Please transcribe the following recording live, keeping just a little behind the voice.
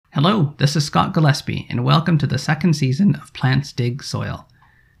Hello, this is Scott Gillespie, and welcome to the second season of Plants Dig Soil.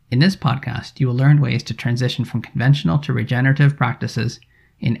 In this podcast, you will learn ways to transition from conventional to regenerative practices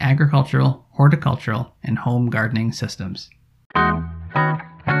in agricultural, horticultural, and home gardening systems.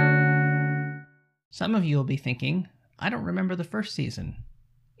 Some of you will be thinking, I don't remember the first season.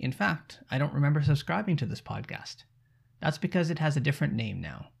 In fact, I don't remember subscribing to this podcast. That's because it has a different name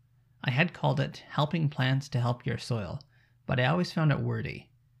now. I had called it Helping Plants to Help Your Soil, but I always found it wordy.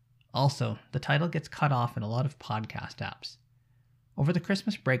 Also, the title gets cut off in a lot of podcast apps. Over the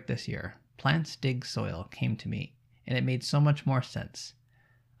Christmas break this year, Plants Dig Soil came to me, and it made so much more sense.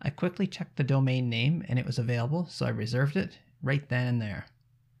 I quickly checked the domain name and it was available, so I reserved it right then and there.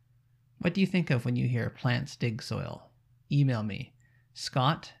 What do you think of when you hear Plants Dig Soil? Email me,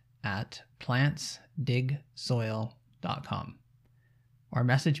 scott@plantsdigsoil.com, or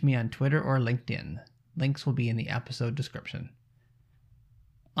message me on Twitter or LinkedIn. Links will be in the episode description.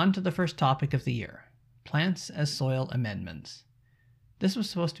 On to the first topic of the year, plants as soil amendments. This was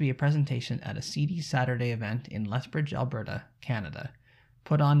supposed to be a presentation at a Seedy Saturday event in Lethbridge, Alberta, Canada,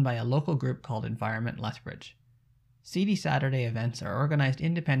 put on by a local group called Environment Lethbridge. Seedy Saturday events are organized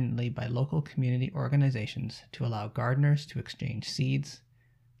independently by local community organizations to allow gardeners to exchange seeds,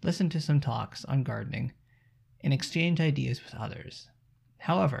 listen to some talks on gardening, and exchange ideas with others.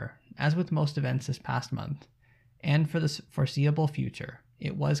 However, as with most events this past month, and for the foreseeable future,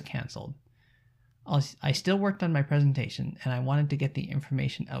 it was cancelled. I still worked on my presentation and I wanted to get the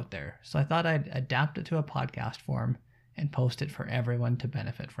information out there, so I thought I'd adapt it to a podcast form and post it for everyone to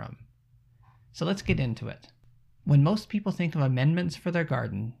benefit from. So let's get into it. When most people think of amendments for their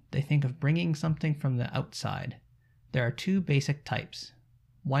garden, they think of bringing something from the outside. There are two basic types.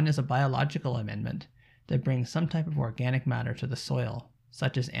 One is a biological amendment that brings some type of organic matter to the soil,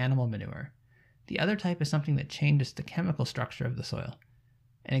 such as animal manure. The other type is something that changes the chemical structure of the soil.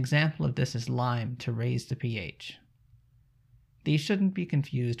 An example of this is lime to raise the pH. These shouldn't be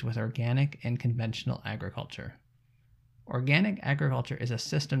confused with organic and conventional agriculture. Organic agriculture is a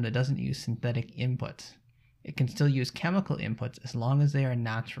system that doesn't use synthetic inputs. It can still use chemical inputs as long as they are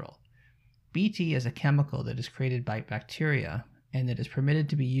natural. BT is a chemical that is created by bacteria and that is permitted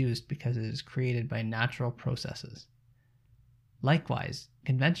to be used because it is created by natural processes. Likewise,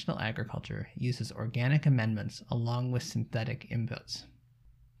 conventional agriculture uses organic amendments along with synthetic inputs.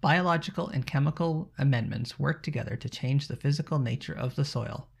 Biological and chemical amendments work together to change the physical nature of the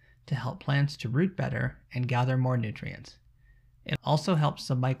soil to help plants to root better and gather more nutrients. It also helps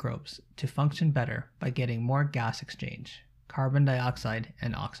the microbes to function better by getting more gas exchange, carbon dioxide,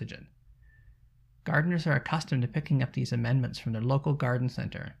 and oxygen. Gardeners are accustomed to picking up these amendments from their local garden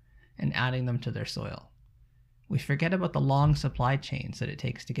center and adding them to their soil. We forget about the long supply chains that it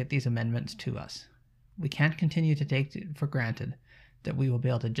takes to get these amendments to us. We can't continue to take it for granted that we will be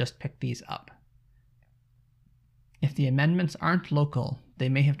able to just pick these up. If the amendments aren't local, they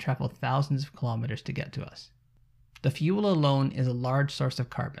may have traveled thousands of kilometers to get to us. The fuel alone is a large source of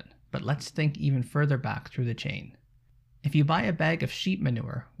carbon, but let's think even further back through the chain. If you buy a bag of sheep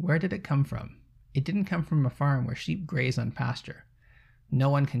manure, where did it come from? It didn't come from a farm where sheep graze on pasture. No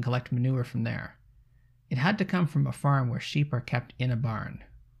one can collect manure from there. It had to come from a farm where sheep are kept in a barn.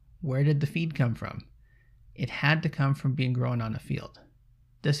 Where did the feed come from? It had to come from being grown on a field.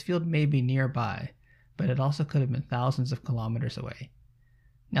 This field may be nearby, but it also could have been thousands of kilometers away.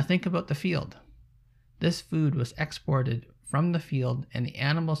 Now think about the field. This food was exported from the field and the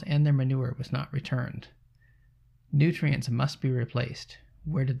animals and their manure was not returned. Nutrients must be replaced.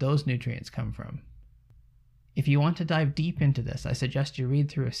 Where did those nutrients come from? If you want to dive deep into this, I suggest you read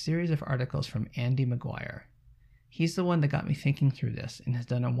through a series of articles from Andy McGuire. He's the one that got me thinking through this and has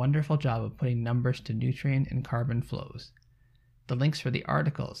done a wonderful job of putting numbers to nutrient and carbon flows. The links for the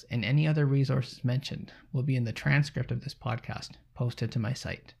articles and any other resources mentioned will be in the transcript of this podcast posted to my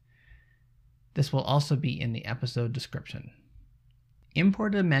site. This will also be in the episode description.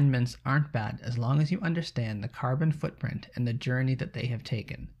 Imported amendments aren't bad as long as you understand the carbon footprint and the journey that they have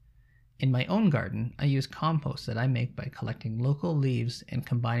taken. In my own garden, I use compost that I make by collecting local leaves and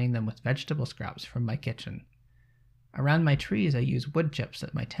combining them with vegetable scraps from my kitchen. Around my trees, I use wood chips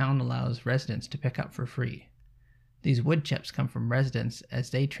that my town allows residents to pick up for free. These wood chips come from residents as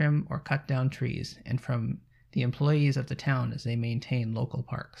they trim or cut down trees, and from the employees of the town as they maintain local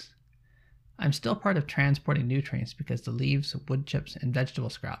parks. I'm still part of transporting nutrients because the leaves, wood chips, and vegetable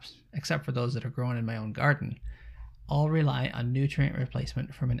scraps, except for those that are grown in my own garden, all rely on nutrient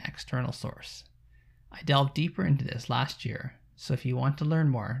replacement from an external source. I delved deeper into this last year, so if you want to learn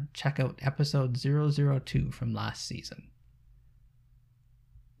more, check out episode 002 from last season.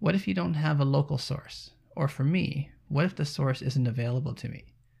 What if you don't have a local source? Or for me, what if the source isn't available to me?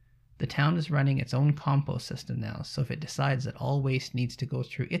 The town is running its own compost system now, so if it decides that all waste needs to go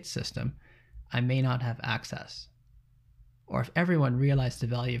through its system, I may not have access. Or if everyone realized the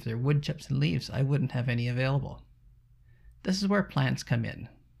value of their wood chips and leaves, I wouldn't have any available. This is where plants come in.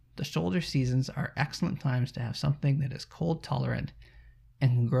 The shoulder seasons are excellent times to have something that is cold tolerant and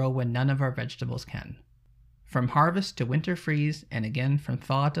can grow when none of our vegetables can. From harvest to winter freeze, and again from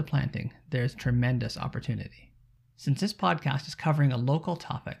thaw to planting, there is tremendous opportunity. Since this podcast is covering a local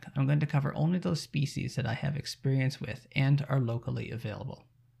topic, I'm going to cover only those species that I have experience with and are locally available.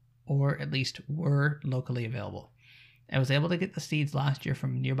 Or at least were locally available. I was able to get the seeds last year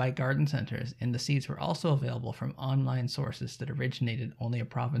from nearby garden centers, and the seeds were also available from online sources that originated only a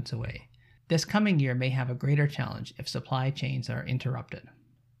province away. This coming year may have a greater challenge if supply chains are interrupted.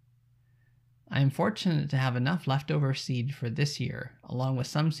 I am fortunate to have enough leftover seed for this year, along with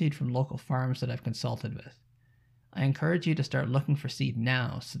some seed from local farms that I've consulted with. I encourage you to start looking for seed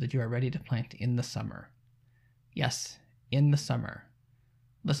now so that you are ready to plant in the summer. Yes, in the summer.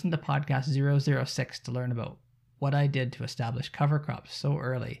 Listen to podcast 006 to learn about what I did to establish cover crops so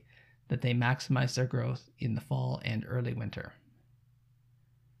early that they maximize their growth in the fall and early winter.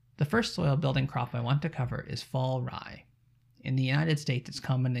 The first soil building crop I want to cover is fall rye. In the United States, it's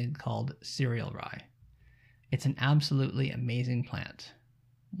commonly called cereal rye. It's an absolutely amazing plant.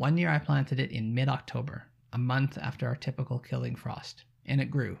 One year I planted it in mid-October, a month after our typical killing frost, and it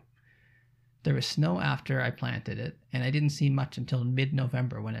grew. There was snow after I planted it, and I didn't see much until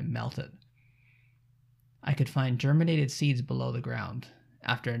mid-November when it melted. I could find germinated seeds below the ground.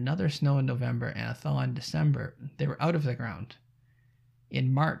 After another snow in November and a thaw in December, they were out of the ground.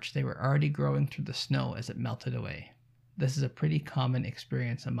 In March, they were already growing through the snow as it melted away. This is a pretty common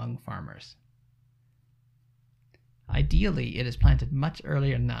experience among farmers. Ideally, it is planted much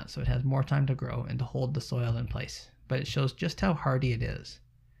earlier than that so it has more time to grow and to hold the soil in place, but it shows just how hardy it is.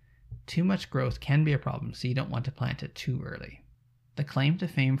 Too much growth can be a problem, so you don't want to plant it too early. The claim to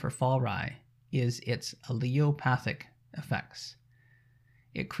fame for fall rye is its allelopathic effects.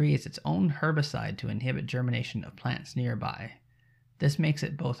 It creates its own herbicide to inhibit germination of plants nearby. This makes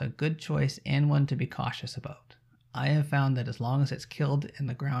it both a good choice and one to be cautious about. I have found that as long as it's killed and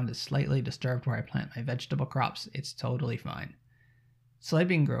the ground is slightly disturbed where I plant my vegetable crops, it's totally fine.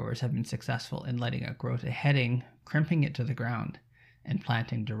 Soybean growers have been successful in letting it grow to heading, crimping it to the ground, and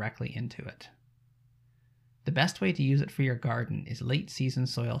planting directly into it. The best way to use it for your garden is late season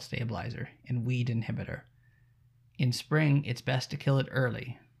soil stabilizer and weed inhibitor. In spring, it's best to kill it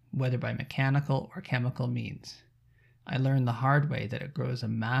early, whether by mechanical or chemical means. I learned the hard way that it grows a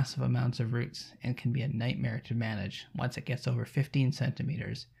massive amounts of roots and can be a nightmare to manage once it gets over 15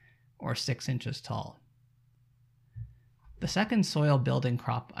 centimeters or 6 inches tall. The second soil building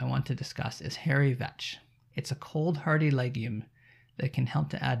crop I want to discuss is hairy vetch. It's a cold hardy legume that can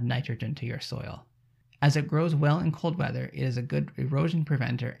help to add nitrogen to your soil. As it grows well in cold weather, it is a good erosion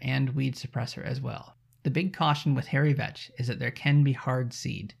preventer and weed suppressor as well. The big caution with hairy vetch is that there can be hard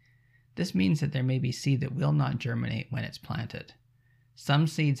seed. This means that there may be seed that will not germinate when it's planted. Some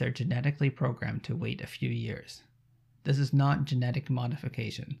seeds are genetically programmed to wait a few years. This is not genetic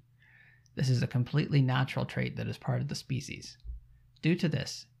modification. This is a completely natural trait that is part of the species. Due to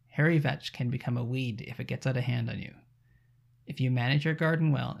this, hairy vetch can become a weed if it gets out of hand on you. If you manage your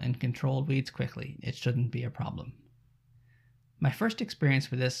garden well and control weeds quickly, it shouldn't be a problem. My first experience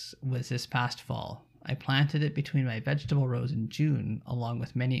with this was this past fall. I planted it between my vegetable rows in June along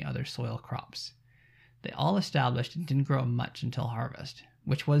with many other soil crops. They all established and didn't grow much until harvest,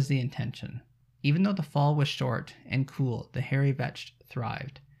 which was the intention. Even though the fall was short and cool, the hairy vetch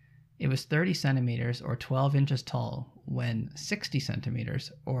thrived. It was 30 centimeters or 12 inches tall when 60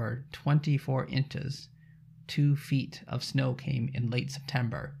 centimeters or 24 inches, 2 feet of snow came in late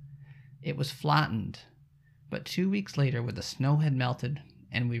September. It was flattened, but 2 weeks later when the snow had melted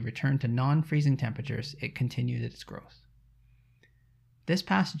and we returned to non-freezing temperatures, it continued its growth. This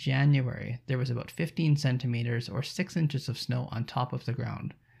past January, there was about 15 centimeters or 6 inches of snow on top of the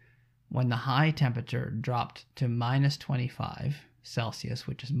ground, when the high temperature dropped to minus 25 Celsius,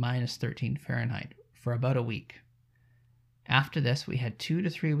 which is minus 13 Fahrenheit, for about a week. After this, we had 2 to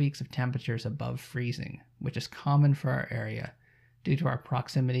 3 weeks of temperatures above freezing, which is common for our area due to our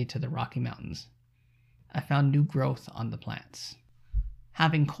proximity to the Rocky Mountains. I found new growth on the plants.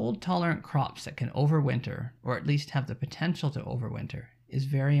 Having cold-tolerant crops that can overwinter, or at least have the potential to overwinter, is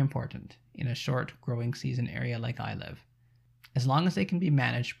very important in a short growing season area like I live. As long as they can be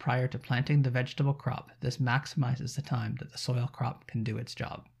managed prior to planting the vegetable crop, this maximizes the time that the soil crop can do its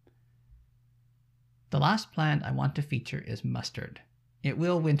job. The last plant I want to feature is mustard. It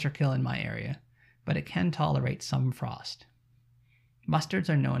will winter kill in my area, but it can tolerate some frost. Mustards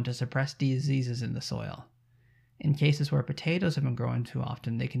are known to suppress diseases in the soil. In cases where potatoes have been grown too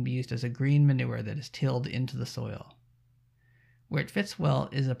often, they can be used as a green manure that is tilled into the soil. Where it fits well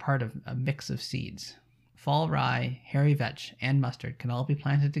is a part of a mix of seeds. Fall rye, hairy vetch, and mustard can all be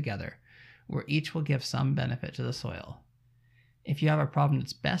planted together, where each will give some benefit to the soil. If you have a problem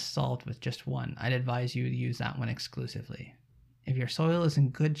that's best solved with just one, I'd advise you to use that one exclusively. If your soil is in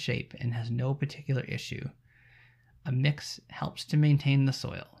good shape and has no particular issue, a mix helps to maintain the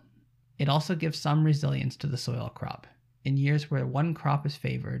soil. It also gives some resilience to the soil crop. In years where one crop is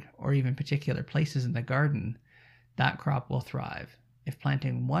favored, or even particular places in the garden, that crop will thrive. If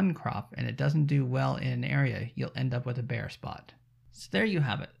planting one crop and it doesn't do well in an area, you'll end up with a bare spot. So there you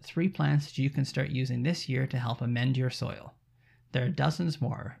have it, 3 plants that you can start using this year to help amend your soil. There are dozens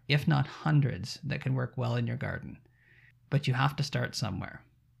more, if not hundreds, that can work well in your garden. But you have to start somewhere.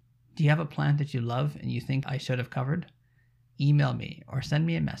 Do you have a plant that you love and you think I should have covered? Email me or send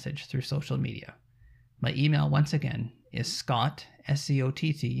me a message through social media. My email, once again, is Scott,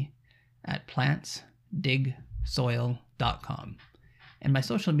 SCOTT, at plantsdigsoil.com. And my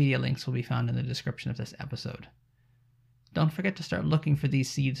social media links will be found in the description of this episode. Don't forget to start looking for these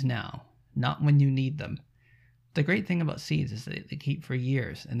seeds now, not when you need them. The great thing about seeds is that they keep for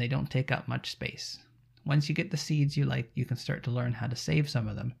years and they don't take up much space. Once you get the seeds you like, you can start to learn how to save some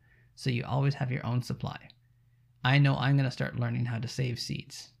of them, so you always have your own supply. I know I'm going to start learning how to save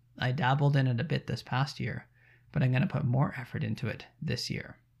seeds. I dabbled in it a bit this past year, but I'm going to put more effort into it this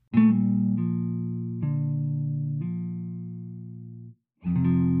year.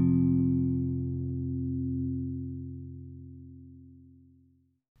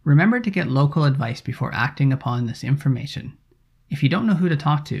 Remember to get local advice before acting upon this information. If you don't know who to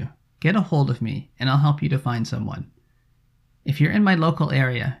talk to, get a hold of me and I'll help you to find someone. If you're in my local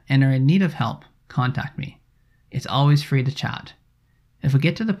area and are in need of help, contact me. It's always free to chat. If we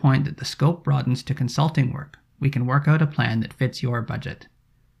get to the point that the scope broadens to consulting work, we can work out a plan that fits your budget.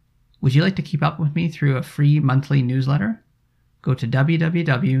 Would you like to keep up with me through a free monthly newsletter? Go to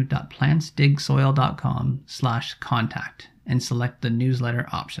www.plantsdigsoil.com/contact and select the newsletter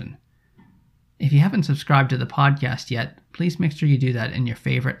option. If you haven't subscribed to the podcast yet, please make sure you do that in your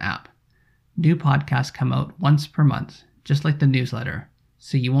favorite app. New podcasts come out once per month, just like the newsletter,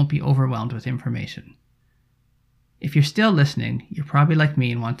 so you won't be overwhelmed with information. If you're still listening, you're probably like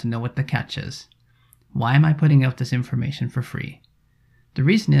me and want to know what the catch is. Why am I putting out this information for free? The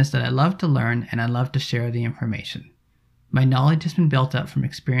reason is that I love to learn and I love to share the information. My knowledge has been built up from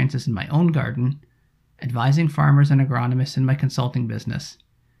experiences in my own garden, advising farmers and agronomists in my consulting business,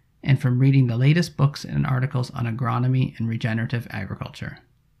 and from reading the latest books and articles on agronomy and regenerative agriculture.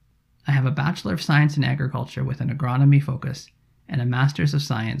 I have a Bachelor of Science in Agriculture with an agronomy focus and a Master's of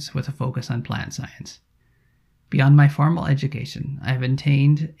Science with a focus on plant science. Beyond my formal education, I have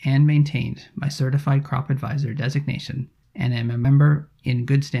obtained and maintained my Certified Crop Advisor designation and am a member in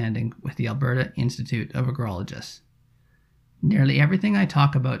good standing with the Alberta Institute of Agrologists. Nearly everything I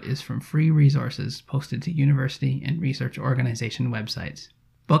talk about is from free resources posted to university and research organization websites.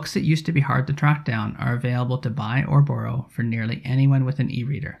 Books that used to be hard to track down are available to buy or borrow for nearly anyone with an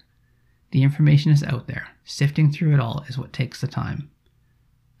e-reader. The information is out there. Sifting through it all is what takes the time.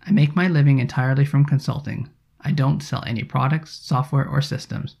 I make my living entirely from consulting. I don't sell any products, software, or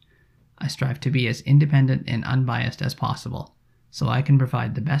systems. I strive to be as independent and unbiased as possible, so I can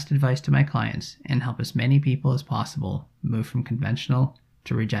provide the best advice to my clients and help as many people as possible move from conventional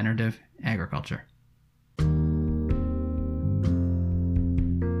to regenerative agriculture.